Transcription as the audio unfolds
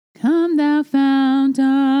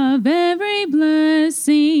fount of every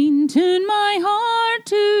blessing, tune my heart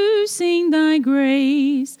to sing thy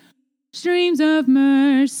grace. Streams of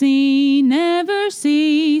mercy never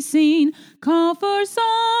ceasing, call for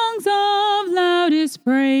songs of loudest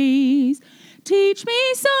praise. Teach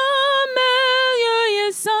me some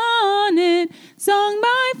melodious sonnet, sung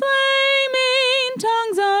by flaming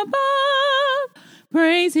tongues above.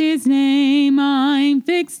 Praise his name, I'm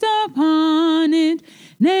fixed upon it,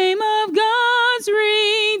 name of God's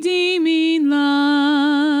redeeming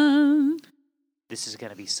love. This is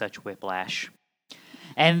going to be such whiplash.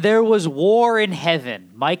 And there was war in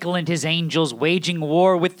heaven, Michael and his angels waging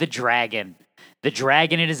war with the dragon. The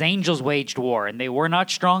dragon and his angels waged war, and they were not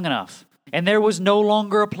strong enough. And there was no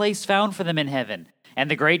longer a place found for them in heaven. And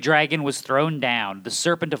the great dragon was thrown down, the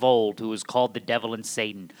serpent of old, who was called the devil and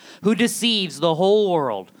Satan, who deceives the whole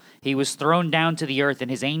world. He was thrown down to the earth, and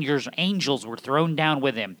his angels were thrown down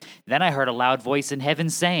with him. Then I heard a loud voice in heaven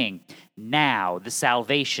saying, Now the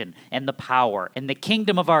salvation and the power and the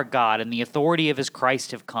kingdom of our God and the authority of his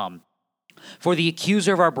Christ have come. For the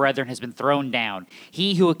accuser of our brethren has been thrown down,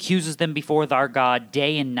 he who accuses them before our God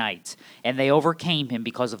day and night. And they overcame him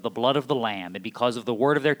because of the blood of the Lamb and because of the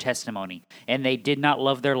word of their testimony. And they did not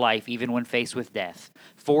love their life even when faced with death.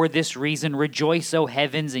 For this reason, rejoice, O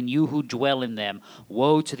heavens, and you who dwell in them.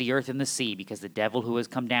 Woe to the earth and the sea, because the devil who has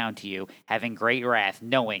come down to you, having great wrath,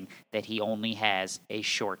 knowing that he only has a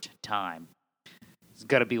short time. It's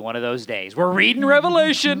going to be one of those days. We're reading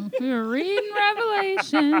Revelation. We're reading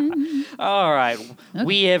Revelation. All right.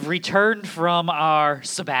 We have returned from our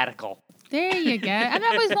sabbatical. There you go. I've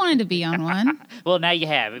always wanted to be on one. Well, now you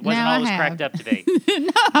have. It wasn't Now I always have. cracked up to be. No,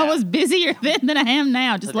 I was busier then than I am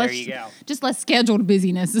now. Just So there you go. Just less scheduled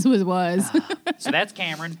busyness is what it was. So that's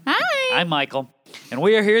Cameron. Hi. I'm Michael. And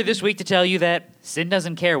we are here this week to tell you that sin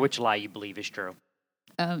doesn't care which lie you believe is true.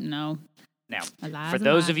 Oh, no. Now, A lie's for a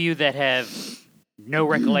those lie. of you that have no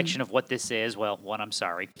recollection of what this is, well, one, I'm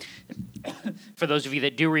sorry. For those of you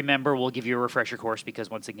that do remember, we'll give you a refresher course because,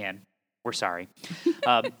 once again, we're sorry.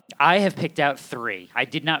 I have picked out 3. I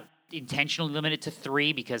did not intentionally limit it to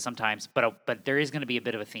 3 because sometimes, but there is going to be a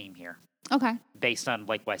bit of a theme here Okay. based on,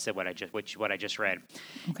 like I said, what I just read.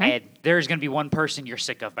 Okay. And there's going to be one person you're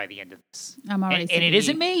sick of by the end of this. I'm already sick And of it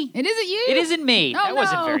isn't you. me. It isn't you? It isn't me. Oh, That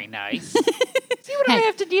wasn't no. very nice. See what I Hey.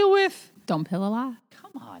 have to deal with? Don't pill a lie.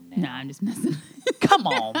 Come on No, now. I'm just messing. Come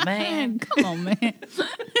on, man. Come on, man.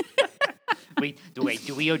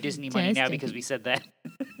 Do we owe Disney money now Just because we said that?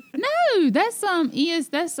 No, that's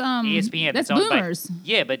ESPN. That's it's owned boomers.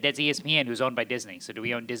 Yeah, but that's ESPN who's owned by Disney. So do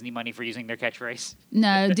we own Disney money for using their catchphrase?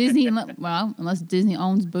 No, Disney. Well, unless Disney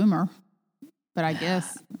owns Boomer, but I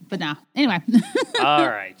guess. But no. Anyway, All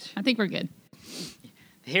right. I think we're good.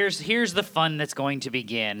 Here's the fun that's going to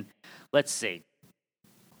begin. Let's see.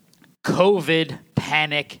 COVID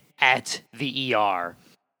panic at the ER.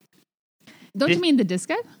 Don't you mean the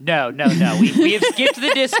disco? No. We have skipped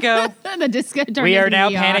the disco. The disco. turned We are into now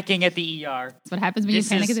the ER. panicking at the ER. That's what happens when you This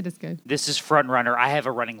panic is- at the disco. This is front runner. I have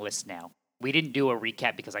a running list now. We didn't do a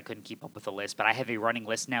recap because I couldn't keep up with the list, but I have a running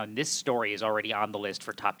list now, and this story is already on the list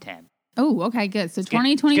for top 10. Oh, okay, good. So It's gonna-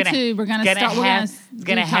 2022, we're gonna start. We're gonna. It's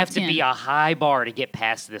gonna have to be a high bar to get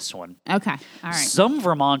past this one. Okay, all right. Some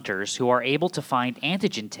Vermonters who are able to find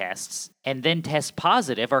antigen tests and then test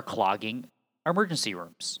positive are clogging emergency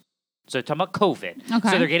rooms. So talking about COVID. Okay.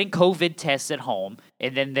 So they're getting COVID tests at home,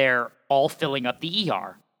 and then they're all filling up the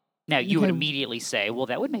ER. Now, you would Okay. immediately say, well,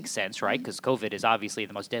 that would make sense, right? Because COVID is obviously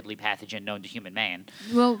the most deadly pathogen known to human man.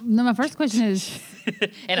 Well, no, my first question is,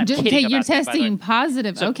 And I'm just, kidding okay, you're about that, by the way. testing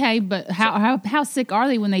positive. So- okay, but how sick are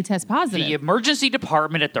they when they test positive? The emergency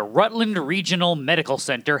department at the Rutland Regional Medical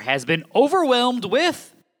Center has been overwhelmed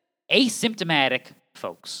with asymptomatic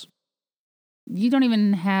folks. You don't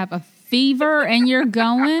even have a fever and you're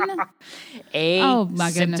going? Oh,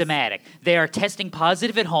 my goodness. Asymptomatic. They are testing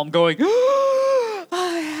positive at home, going,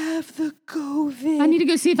 I have the COVID. I need to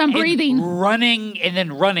go see if I'm And breathing.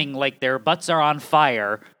 running like their butts are on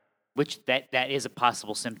fire, which that is a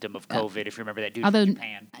possible symptom of COVID, if you remember that dude Although from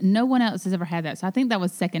Japan. no one else has ever had that, so I think that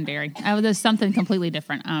was secondary. There's something completely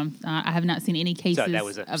different. I have not seen any cases. So that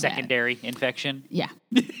was a of secondary infection?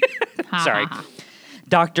 That. Yeah. Sorry.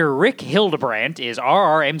 Dr. Rick Hildebrandt is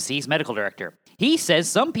RRMC's medical director. He says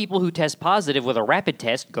some people who test positive with a rapid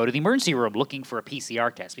test go to the emergency room looking for a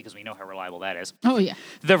PCR test because we know how reliable that is. Oh yeah.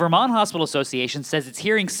 The Vermont Hospital Association says it's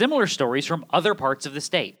hearing similar stories from other parts of the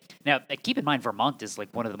state. Now, keep in mind, Vermont is like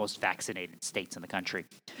one of the most vaccinated states in the country.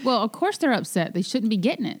 Well, of course they're upset. They shouldn't be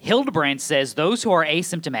getting it. Hildebrand says those who are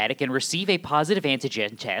asymptomatic and receive a positive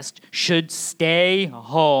antigen test should stay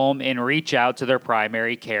home and reach out to their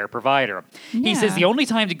primary care provider. He says Yeah. the only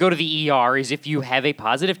time to go to the ER is if you have a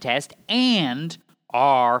positive test and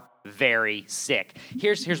are very sick.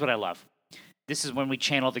 Here's what I love. This is when we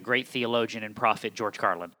channel the great theologian and prophet George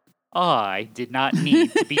Carlin. I did not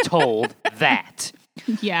need to be told that.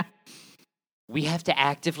 Yeah. We have to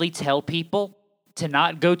actively tell people to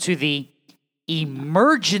not go to the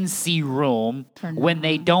emergency room when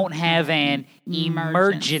they don't have an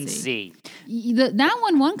emergency. The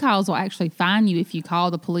 911 calls will actually fine you if you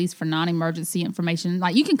call the police for non-emergency information.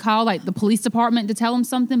 Like, you can call like the police department to tell them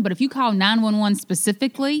something, but if you call 911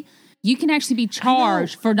 specifically, you can actually be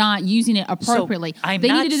charged for not using it appropriately. I'm they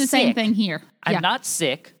not need to do the same sick. thing here. I'm not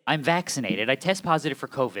sick. I'm vaccinated. I test positive for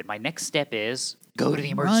COVID. My next step is go to the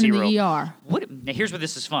emergency Run to the room. ER. Now, here's where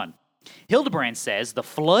this is fun. Hildebrand says the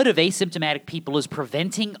flood of asymptomatic people is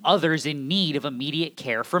preventing others in need of immediate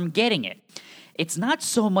care from getting it. It's not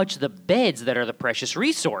so much the beds that are the precious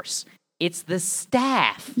resource. It's the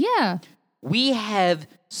staff. Yeah. We have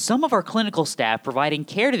some of our clinical staff providing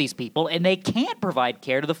care to these people, and they can't provide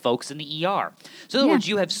care to the folks in the ER. So in other words,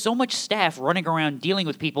 you have so much staff running around dealing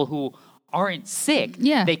with people who aren't sick.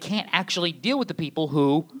 Yeah. They can't actually deal with the people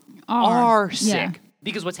who are sick. Yeah.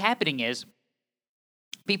 Because what's happening is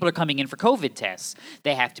people are coming in for COVID tests.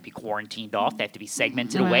 They have to be quarantined off. They have to be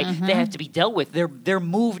segmented away. They have to be dealt with. They're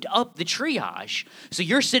moved up the triage. So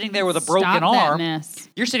you're sitting there with a broken Stop that arm. mess.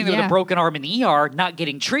 You're sitting there with a broken arm in the ER, not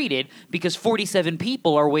getting treated because 47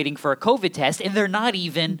 people are waiting for a COVID test and they're not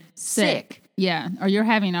even sick. Yeah. Or you're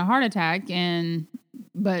having a heart attack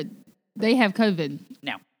but they have COVID.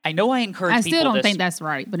 Now, I know I encourage I people still don't this. think that's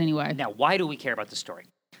right, but anyway. Now, why do we care about this story?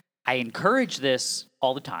 I encourage this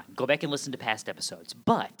all the time. Go back and listen to past episodes.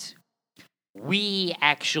 But we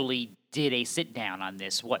actually did a sit down on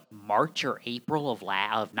this, March or April of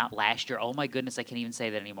not last year. Oh my goodness, I can't even say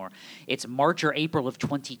that anymore. It's March or April of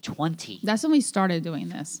 2020. That's when we started doing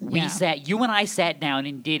this. You and I sat down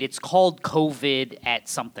and it's called COVID at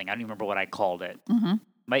something. I don't even remember what I called it. Mm-hmm.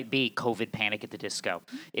 Might be COVID Panic at the Disco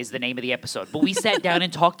is the name of the episode. But we sat down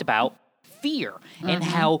and talked about fear and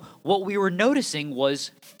how what we were noticing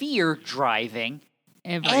was fear driving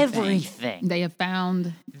everything. They have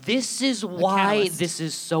found. This is why catalyst. this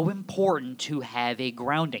is so important to have a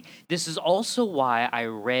grounding. This is also why I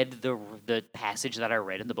read the passage that I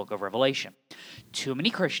read in the book of Revelation. Too many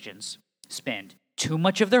Christians spend too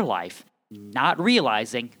much of their life not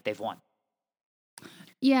realizing they've won.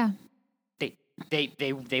 Yeah. They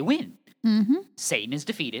win. Mm-hmm. Satan is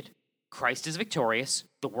defeated. Christ is victorious.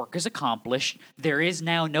 The work is accomplished. There is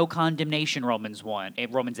now no condemnation, Romans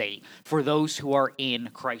 8, for those who are in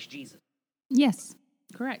Christ Jesus. Yes.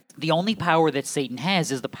 Correct. The only power that Satan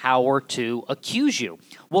has is the power to accuse you.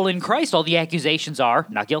 Well, in Christ, all the accusations are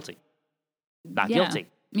not guilty. Not guilty.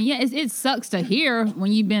 I mean, it sucks to hear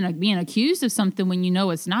when you've been being accused of something when you know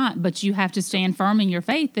it's not, but you have to stand firm in your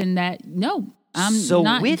faith and that, no, I'm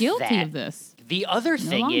not guilty of this. The other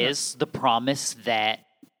thing longer. is the promise that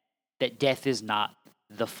death is not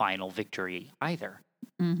the final victory either.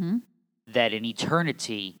 Mm-hmm. That in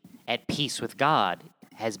eternity, at peace with God,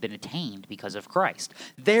 has been attained because of Christ.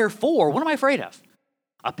 Therefore, what am I afraid of?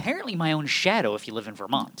 Apparently my own shadow if you live in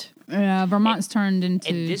Vermont. Vermont's turned into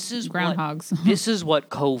And this is groundhogs. This is what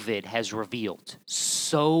COVID has revealed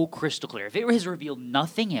so crystal clear. If it has revealed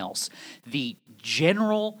nothing else, the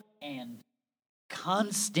general and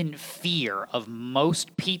constant fear of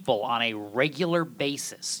most people on a regular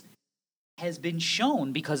basis has been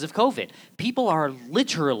shown because of COVID. People are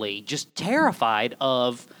literally just terrified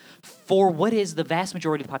of, for what is the vast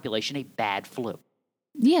majority of the population, a bad flu.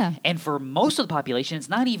 Yeah. And for most of the population, it's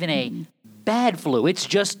not even a bad flu. It's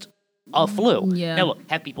just a flu. Yeah. Now, look,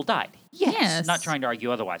 have people died? Yes. Not trying to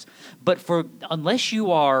argue otherwise. But unless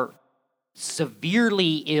you are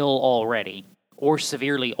severely ill already or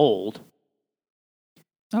severely old,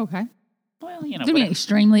 Okay. well, you know. To be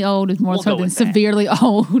extremely old is more We'll so go than with that. severely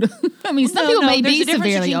old. I mean, some people may there's be a difference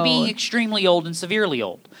severely between old. being extremely old and severely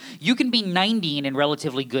old. You can be 90 and in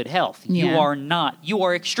relatively good health. You Yeah. are not. You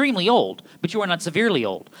are extremely old, but you are not severely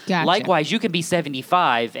old. Gotcha. Likewise, you can be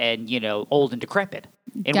 75 and, old and decrepit.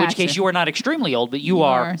 In which Gotcha. case, you are not extremely old, but you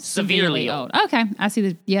are severely old. Okay, I see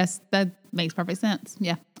that. Yes, that makes perfect sense.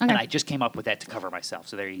 Yeah. Okay. And I just came up with that to cover myself.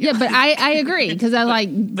 So there you go. Yeah, but I agree because I like.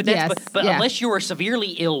 But that's yes, but yeah. unless you are severely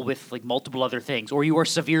ill with like multiple other things, or you are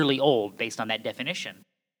severely old based on that definition,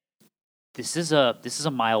 this is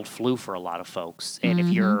a mild flu for a lot of folks. And if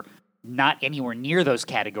you're not anywhere near those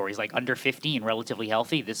categories, like under 15, relatively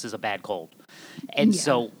healthy, this is a bad cold. And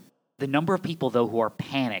so the number of people, though, who are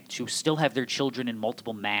panicked, who still have their children in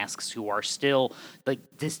multiple masks, who are still like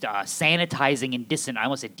this sanitizing and I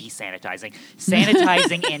almost said desanitizing,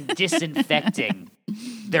 sanitizing and disinfecting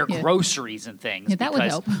their groceries and things that would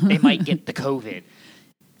because help. they might get the COVID.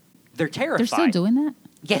 They're terrified. They're still doing that?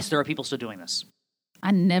 Yes, there are people still doing this. I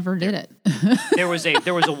never did it. There was a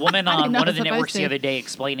woman I didn't on know one of I the was networks supposed the to. other day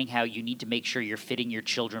explaining how you need to make sure you're fitting your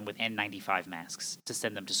children with N95 masks to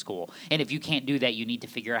send them to school. And if you can't do that, you need to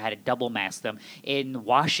figure out how to double mask them. In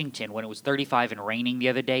Washington, when it was 35 and raining the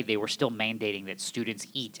other day, they were still mandating that students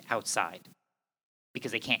eat outside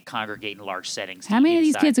because they can't congregate in large settings. How many of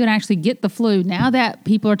these inside. kids are going to actually get the flu now that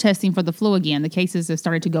people are testing for the flu again? The cases have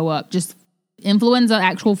started to go up. Just influenza,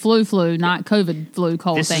 actual flu, not COVID flu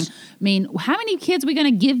cold thing. I mean, how many kids are we going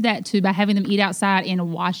to give that to by having them eat outside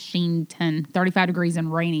in Washington, 35 degrees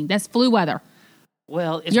and raining? That's flu weather.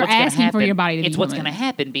 Well, it's You're what's gonna asking for happen. your body to be It's what's human. going to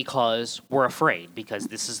happen because we're afraid, because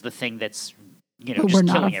this is the thing that's, But just we're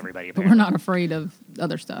not killing af- everybody. But we're Apparently. not afraid of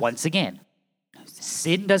other stuff. Once again,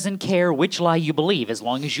 sin doesn't care which lie you believe as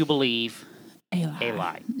long as you believe A lie. a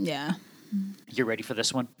lie. Yeah. You ready for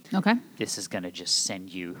this one? Okay. This is going to just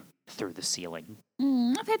send you through the ceiling.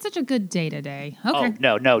 I've had such a good day today. Okay.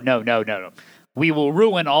 Oh, no. We will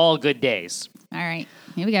ruin all good days. All right.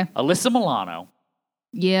 Here we go. Alyssa Milano.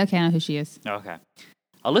 Yeah, okay, I know who she is. Okay.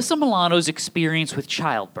 Alyssa Milano's experience with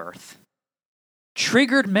childbirth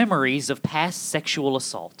triggered memories of past sexual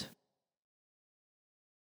assault.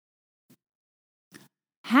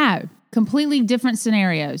 How? Completely different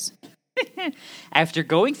scenarios. After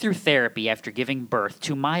going through therapy after giving birth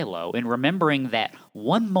to Milo and remembering that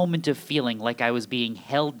one moment of feeling like I was being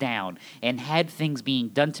held down and had things being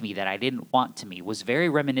done to me that I didn't want to me was very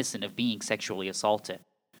reminiscent of being sexually assaulted.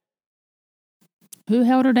 Who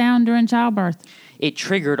held her down during childbirth? It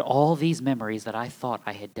triggered all these memories that I thought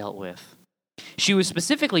I had dealt with. She was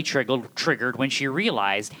specifically triggered when she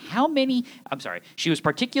realized she was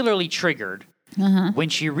particularly triggered when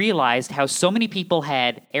she realized how so many people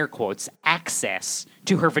had, air quotes, access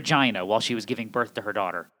to her vagina while she was giving birth to her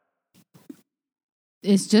daughter.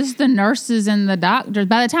 It's just the nurses and the doctors.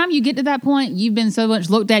 By the time you get to that point, you've been so much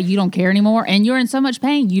looked at, you don't care anymore. And you're in so much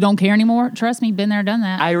pain, you don't care anymore. Trust me, been there, done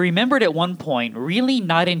that. I remembered at one point really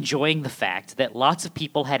not enjoying the fact that lots of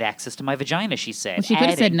people had access to my vagina, she said. Well, she could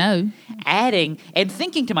have said no. Adding and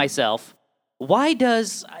thinking to myself,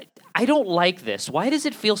 I don't like this. Why does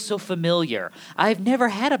it feel so familiar? I've never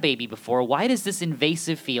had a baby before. Why does this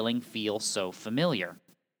invasive feeling feel so familiar?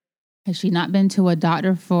 Has she not been to a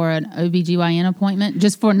doctor for an OBGYN appointment?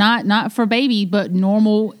 Just for not for baby, but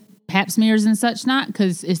normal pap smears and such not?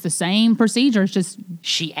 Because it's the same procedure. It's just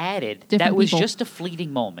She added, Different that was people. just a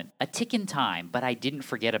fleeting moment, a tick in time, but I didn't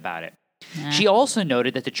forget about it. Nah. She also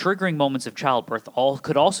noted that the triggering moments of childbirth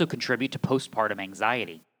could also contribute to postpartum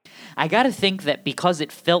anxiety. I got to think that because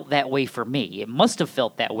it felt that way for me, it must have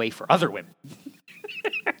felt that way for other women.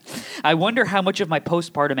 I wonder how much of my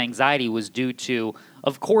postpartum anxiety was due to,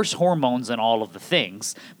 of course, hormones and all of the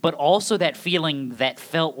things, but also that feeling that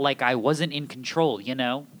felt like I wasn't in control, you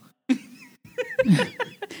know?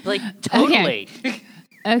 Like, totally.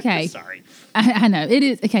 okay. Sorry. I know it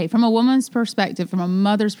is okay from a woman's perspective, from a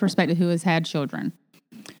mother's perspective who has had children.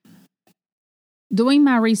 Doing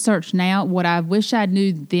my research now, what I wish I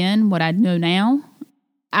knew then, what I know now,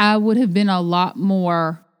 I would have been a lot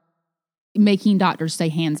more making doctors stay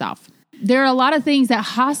hands off. There are a lot of things that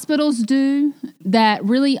hospitals do that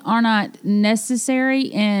really are not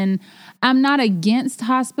necessary. And I'm not against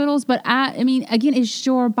hospitals, but I mean, again, it's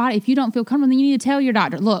your body. If you don't feel comfortable, then you need to tell your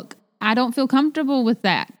doctor, look, I don't feel comfortable with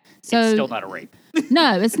that. So It's still not a rape.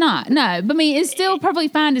 no, it's not. No, but I mean, it's still perfectly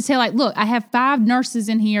fine to say, like, look, I have 5 nurses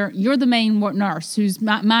in here. You're the main nurse who's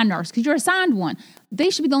my nurse because you're assigned one. They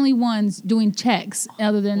should be the only ones doing checks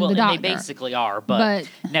other than Well, the and doctor. they basically are, but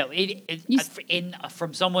no. You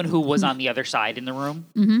From someone who was on the other side in the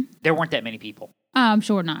room, there weren't that many people I'm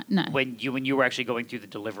sure not. No. when you were actually going through the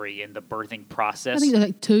delivery and the birthing process. I think there's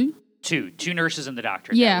like 2. Two nurses and the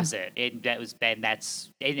doctor. Yeah. That was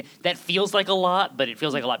it. That feels like a lot, but it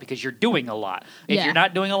feels like a lot because you're doing a lot. If Yeah. you're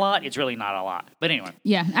not doing a lot, it's really not a lot. But anyway,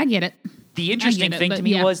 Yeah, I get it. the interesting it, thing to but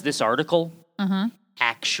me yeah. was this article Uh-huh.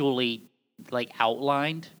 actually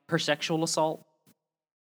outlined her sexual assault.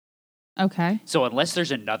 Okay. So unless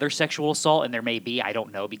there's another sexual assault, and there may be, I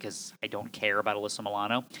don't know because I don't care about Alyssa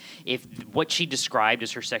Milano. If what she described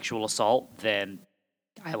as her sexual assault, then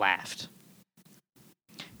I laughed.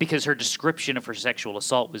 Because her description of her sexual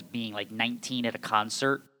assault was being like 19 at a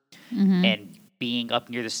concert and being up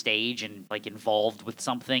near the stage and like involved with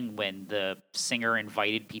something when the singer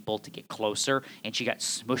invited people to get closer and she got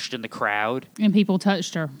smushed in the crowd. And people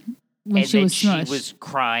touched her when And she then was she smushed. was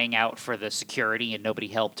crying out for the security and nobody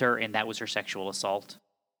helped her, and that was her sexual assault.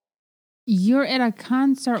 You're at a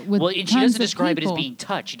concert with Well, and she tons doesn't of describe it as people. being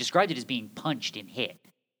touched. She described it as being punched and hit.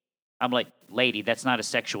 I'm like, lady, that's not a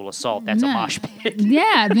sexual assault. That's a No. mosh pit.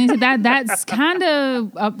 Yeah, I mean, that's kind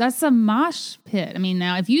of that's a mosh pit. I mean,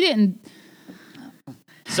 now if you didn't,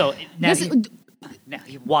 So now, this,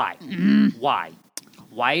 why? Why?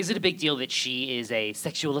 Why is it a big deal that she is a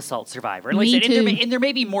sexual assault survivor? And like Me I said, and Too. there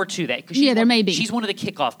may be more to that. 'Cause Yeah, there may be. She's one of the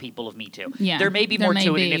kickoff people of Me Too. Yeah, there may be there more may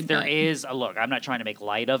to it. be, And if there but- is, look, I'm not trying to make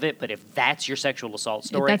light of it, but if that's your sexual assault if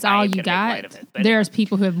story, that's I all am you gonna make light got, of it. But there's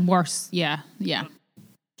people who have worse. Yeah.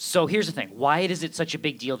 So here's the thing. Why is it such a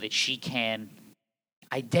big deal that she can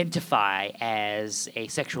identify as a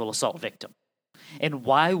sexual assault victim? And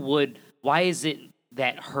why is it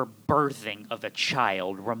that her birthing of a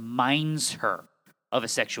child reminds her of a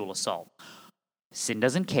sexual assault? Sin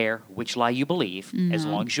doesn't care which lie you believe, as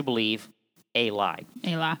long as you believe a lie.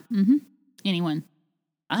 A lie. Anyone.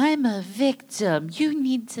 I'm a victim. You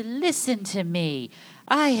need to listen to me.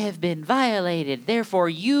 I have been violated. Therefore,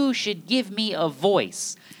 you should give me a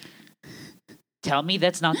voice. Tell me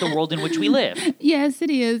that's not the world in which we live. Yes, it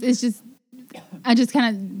is. It's just, I just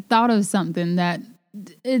kind of thought of something that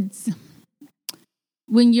it's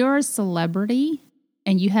when you're a celebrity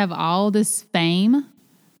and you have all this fame.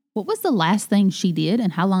 What was the last thing she did,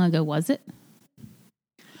 and how long ago was it?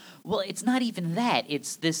 Well, it's not even that.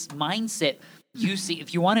 It's this mindset. You see,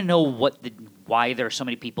 if you want to know why there are so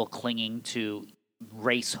many people clinging to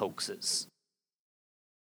race hoaxes,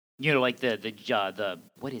 you know, like the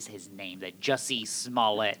what is his name? The Jussie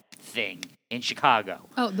Smollett thing in Chicago.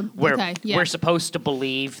 Oh, Where okay, yeah. we're supposed to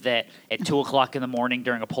believe that at 2:00 in the morning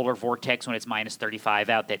during a polar vortex when it's minus 35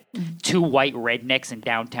 out, that two white rednecks in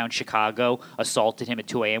downtown Chicago assaulted him at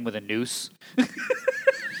 2 a.m. with a noose.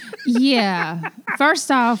 Yeah.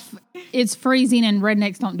 First off, it's freezing and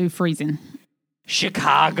rednecks don't do freezing.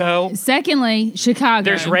 Chicago. Secondly, Chicago.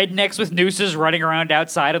 There's rednecks with nooses running around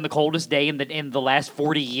outside on the coldest day in the last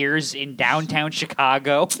 40 years in downtown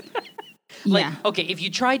Chicago. Yeah. Okay, if you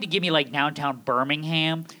tried to give me like downtown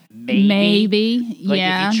Birmingham, maybe. Maybe. Like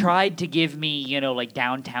yeah. if you tried to give me, like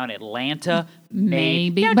downtown Atlanta,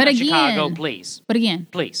 Maybe. Downtown But again, Chicago, please. But again,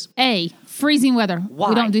 Please. A, freezing weather. Why?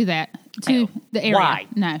 We don't do that. Two, the area. Why?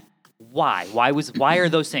 No. Why? Why are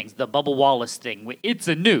those things? The Bubba Wallace thing. It's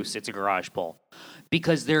a noose. It's a garage pole.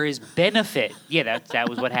 Because there is benefit. Yeah, that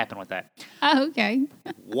was what happened with that. Oh, okay.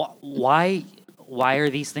 Why are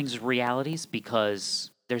these things realities?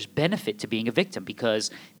 Because there's benefit to being a victim.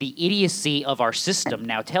 Because the idiocy of our system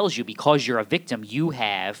now tells you because you're a victim, you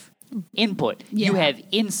have input. You Yeah. have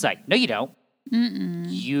insight. No, you don't.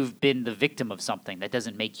 You've been the victim of something. That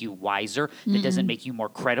doesn't make you wiser. That doesn't make you more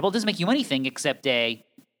credible. It doesn't make you anything except a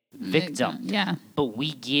victim. Yeah. But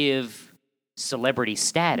we give celebrity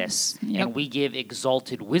status Yep. and we give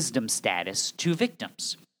exalted wisdom status to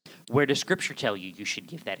victims. Where does Scripture tell you you should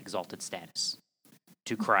give that exalted status?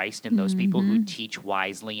 To Christ and those people who teach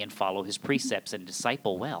wisely and follow his precepts and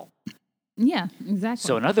disciple well. Yeah, exactly.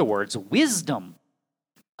 So in other words, wisdom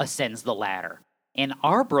ascends the ladder. In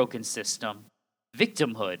our broken system,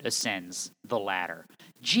 victimhood ascends the ladder.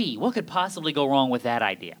 Gee, what could possibly go wrong with that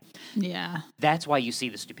idea? yeah. That's why you see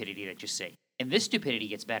the stupidity that you see. And this stupidity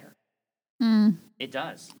gets better. It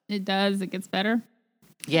does. It does. It gets better.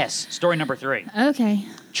 Yes, story number 3. Okay.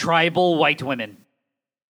 Tribal white women.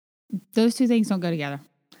 Those two things don't go together.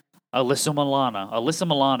 Alyssa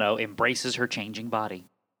Milano embraces her changing body.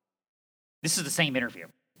 This is the same interview.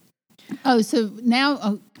 Oh, so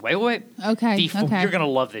now, Wait. okay. Okay. You're gonna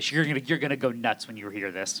love this. You're gonna go nuts when you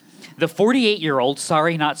hear this. The 48-year-old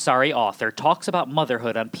Sorry Not Sorry author talks about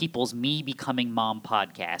motherhood on People's Me Becoming Mom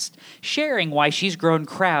podcast, sharing why she's grown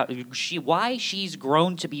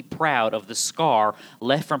to be proud of the scar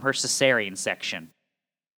left from her cesarean section.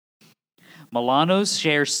 Milano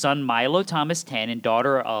shares son Milo Thomas 10 and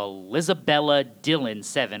daughter Elizabella Dillon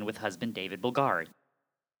 7 with husband David Bulgari.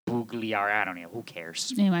 I don't know. Who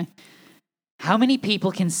cares? Anyway. How many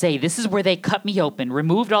people can say, this is where they cut me open,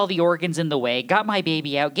 removed all the organs in the way, got my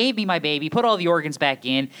baby out, gave me my baby, put all the organs back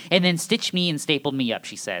in, and then stitched me and stapled me up,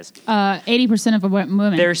 she says. 80% of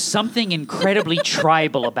women. There's something incredibly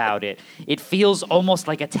tribal about it. It feels almost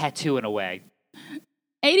like a tattoo in a way.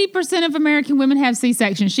 80% of American women have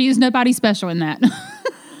C-sections. She is nobody special in that.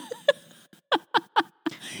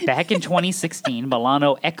 Back in 2016,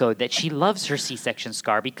 Milano echoed that she loves her C-section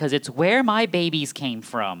scar because it's where my babies came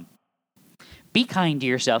from. Be kind to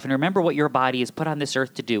yourself and remember what your body is put on this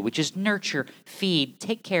earth to do, which is nurture, feed,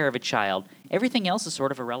 take care of a child. Everything else is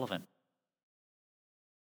sort of irrelevant.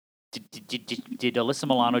 Did Alyssa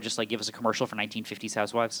Milano just like give us a commercial for 1950s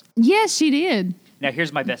Housewives? Yes, she did. Now,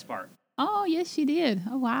 here's my best part. Oh, yes, she did.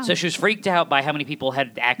 Oh, wow. So she was freaked out by how many people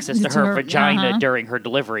had access to To her her- vagina during her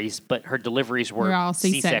deliveries, but her deliveries were We're all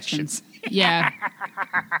C-sections. C-sections. Yeah.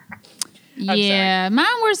 Yeah, mine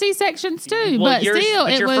were C-sections too, Well, but yours, still,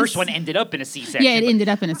 but it your was. first one ended up in a C-section. Yeah, it but ended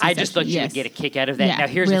up in a I C-section. just thought you would yes. get a kick out of that. Yeah, Now,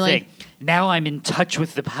 here's really. the thing. Now I'm in touch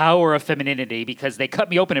with the power of femininity because they cut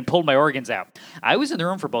me open and pulled my organs out. I was in the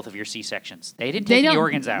room for both of your C-sections. They didn't take the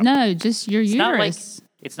organs out. No, just your uterus.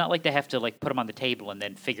 It's not like they have to like put them on the table and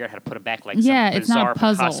then figure out how to put them back like Yeah, some it's not bizarre a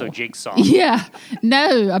puzzle. Picasso jigsaw. Yeah.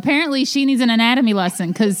 No, apparently she needs an anatomy lesson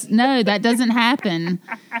because no, that doesn't happen.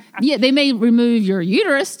 Yeah, they may remove your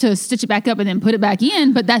uterus to stitch it back up and then put it back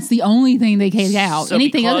in, but that's the only thing they take out. So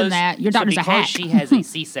Anything other than because- that, your doctor's so a hack. because she has a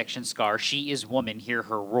C-section scar, she is woman, hear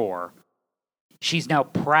her roar. She's now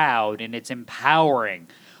proud and it's empowering.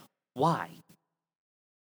 Why?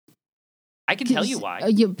 I can tell you why.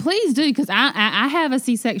 Please do, because I have a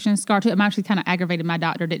C-section scar too. I'm actually kind of aggravated. My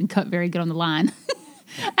doctor didn't cut very good on the line.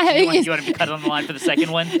 You want to be cut on the line for the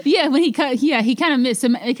second one? Yeah, when he cut, he kind of missed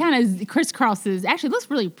some. It kind of crisscrosses. Actually, it looks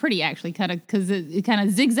really pretty. Actually, kind of because it kind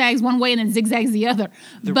of zigzags one way and then zigzags the other.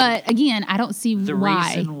 But again, I don't see The why.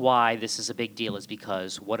 reason why this is a big deal is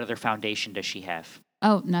because what other foundation does she have?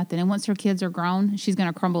 Oh, nothing. And once her kids are grown, she's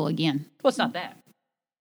going to crumble again. Well, it's not that.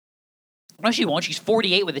 No, she won't. She's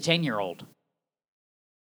 48 with a 10-year-old.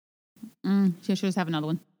 She should just have another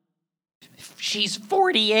one. She's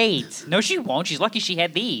 48. No, she won't. She's lucky she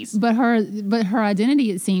had these. But her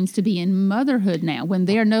identity, it seems, to be in motherhood now. When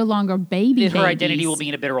they are no longer babies. Her identity will be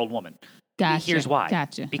in a bitter old woman. Gotcha. Here's why.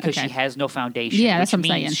 Gotcha. Because Okay. she has no foundation. Yeah, that's which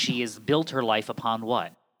what I'm means saying. she has built her life upon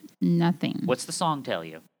what? Nothing. What's the song tell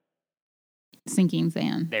you? Sinking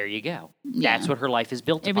sand. There you go. Yeah. That's what her life is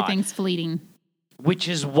built Everything's fleeting. upon. Which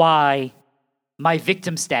is why my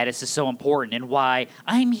victim status is so important and why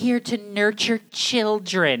I'm here to nurture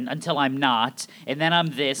children until I'm not. And then I'm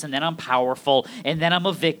this, and then I'm powerful, and then I'm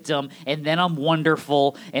a victim, and then I'm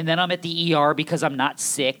wonderful, and then I'm at the ER because I'm not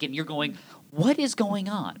sick. And you're going, what is going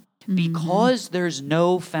on? Because there's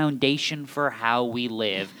no foundation for how we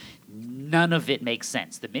live, none of it makes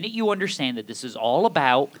sense. The minute you understand that this is all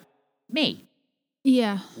about me,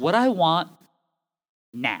 Yeah. what I want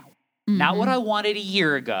now, not what I wanted a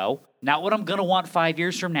year ago, not what I'm going to want 5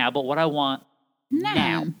 years from now, but what I want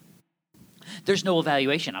now. There's no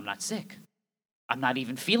evaluation. I'm not sick. I'm not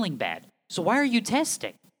even feeling bad. So why are you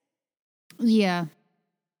testing? Yeah.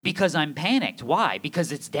 Because I'm panicked. Why?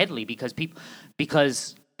 Because it's deadly. Because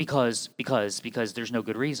there's no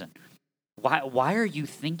good reason. Why are you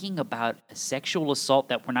thinking about a sexual assault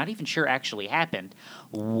that we're not even sure actually happened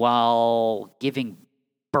while giving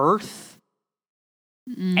birth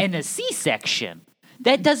and a C-section?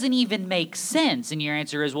 That doesn't even make sense. And your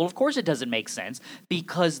answer is, well, of course it doesn't make sense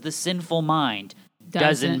because the sinful mind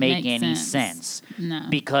doesn't make any sense. No.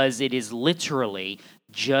 Because it is literally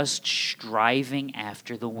just striving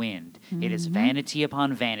after the wind. It is vanity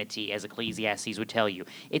upon vanity, as Ecclesiastes would tell you.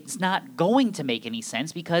 It's not going to make any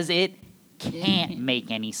sense because it can't make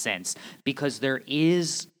any sense because there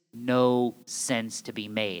is no sense to be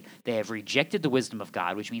made. They have rejected the wisdom of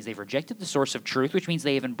God, which means they've rejected the source of truth, which means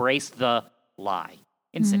they have embraced the lie.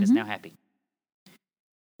 And sin is now happy,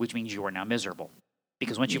 which means you are now miserable.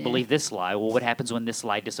 Because once you believe this lie, well, what happens when this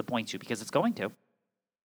lie disappoints you? Because it's going to.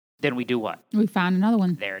 Then we do what? We find another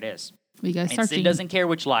one. There it is. We go And searching. sin doesn't care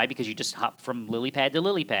which lie because you just hop from lily pad to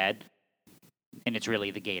lily pad, and it's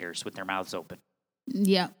really the gators with their mouths open.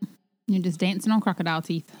 Yep. You're just dancing on crocodile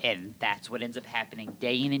teeth. And that's what ends up happening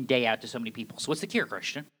day in and day out to so many people. So what's the cure,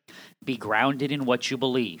 Christian? Be grounded in what you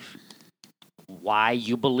believe. Why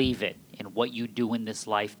you believe it and what you do in this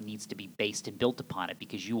life needs to be based and built upon it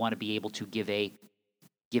because you want to be able to give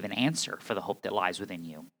an answer for the hope that lies within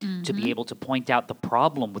you. To be able to point out the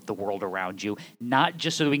problem with the world around you, not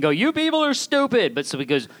just so that we can go, you people are stupid, but so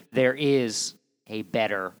because there is a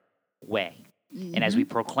better way. And as we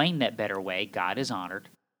proclaim that better way, God is honored,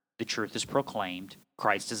 the truth is proclaimed,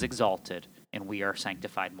 Christ is exalted, and we are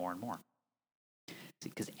sanctified more and more.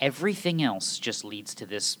 Because everything else just leads to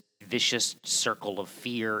this vicious circle of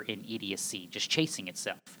fear and idiocy, just chasing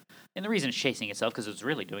itself. And the reason it's chasing itself because it's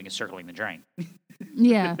really doing is circling the drain.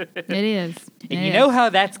 Yeah, it is. And you know how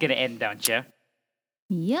that's going to end, don't you?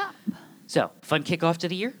 Yep. So, fun kickoff to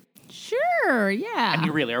the year? Sure, yeah. I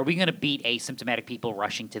mean, really, are we going to beat asymptomatic people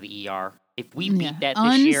rushing to the ER? If we beat that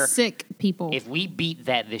this year, Unsick people. if we beat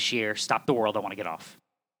that this year, stop the world, I want to get off.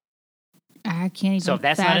 I can't even. So if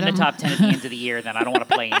that's fathom. not in the top 10 at the end of the year, then I don't want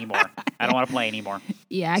to play anymore. I don't want to play anymore.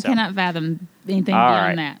 Yeah, I So. cannot fathom anything All beyond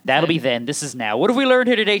right. that. That'll So. be then. This is now. What have we learned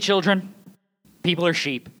here today, children? People are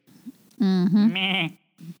sheep. Meh.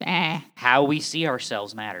 Ah, How we see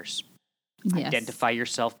ourselves matters. yes. Identify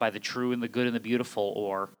yourself by the true and the good and the beautiful,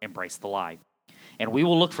 or embrace the lie. And we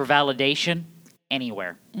will look for validation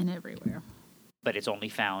anywhere, And everywhere. but it's only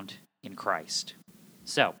found in Christ.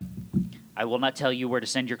 So, I will not tell you where to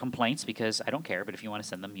send your complaints because I don't care, but if you want to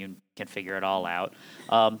send them, you can figure it all out.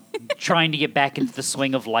 Trying to get back into the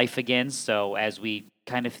swing of life again, so as we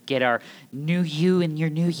kind of get our new you in your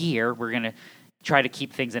new year, we're going to try to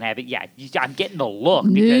keep things in habit. Yeah, I'm getting the look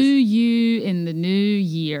New because... you in the new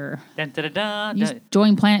year. Dun, dun, dun, dun, You dun.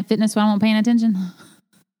 join Planet Fitness while I'm not paying attention?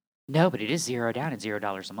 No, but it is $0 down and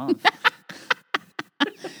 $0 a month.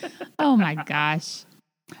 Oh my gosh.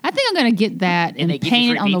 I think I'm going to get that And they and give you paint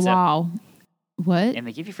free it on the pizza. wall. What? And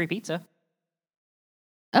they give you free pizza.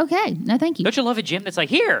 Okay. No, thank you. Don't you love a gym that's like,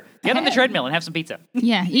 here, get on the treadmill and have some pizza?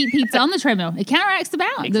 Yeah, eat pizza on the treadmill. It counteracts the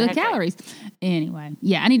balance, Exactly. the calories. Anyway,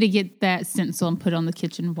 yeah, I need to get that stencil and put it on the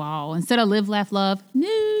kitchen wall. Instead of live, laugh, love, new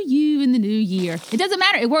you in the new year. It doesn't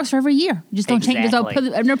matter. It works for every year. Just don't change. Just don't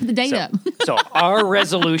Exactly. I've never put the date So, up. so our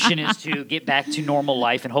resolution is to get back to normal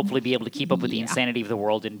life and hopefully be able to keep up with the Yeah. insanity of the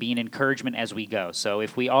world and be an encouragement as we go. So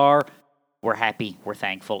if we are, we're happy, we're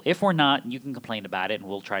thankful. If we're not, you can complain about it and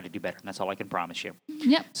we'll try to do better. And that's all I can promise you.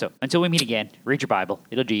 Yep. So until we meet again, read your Bible.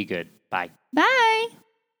 It'll do you good. Bye. Bye.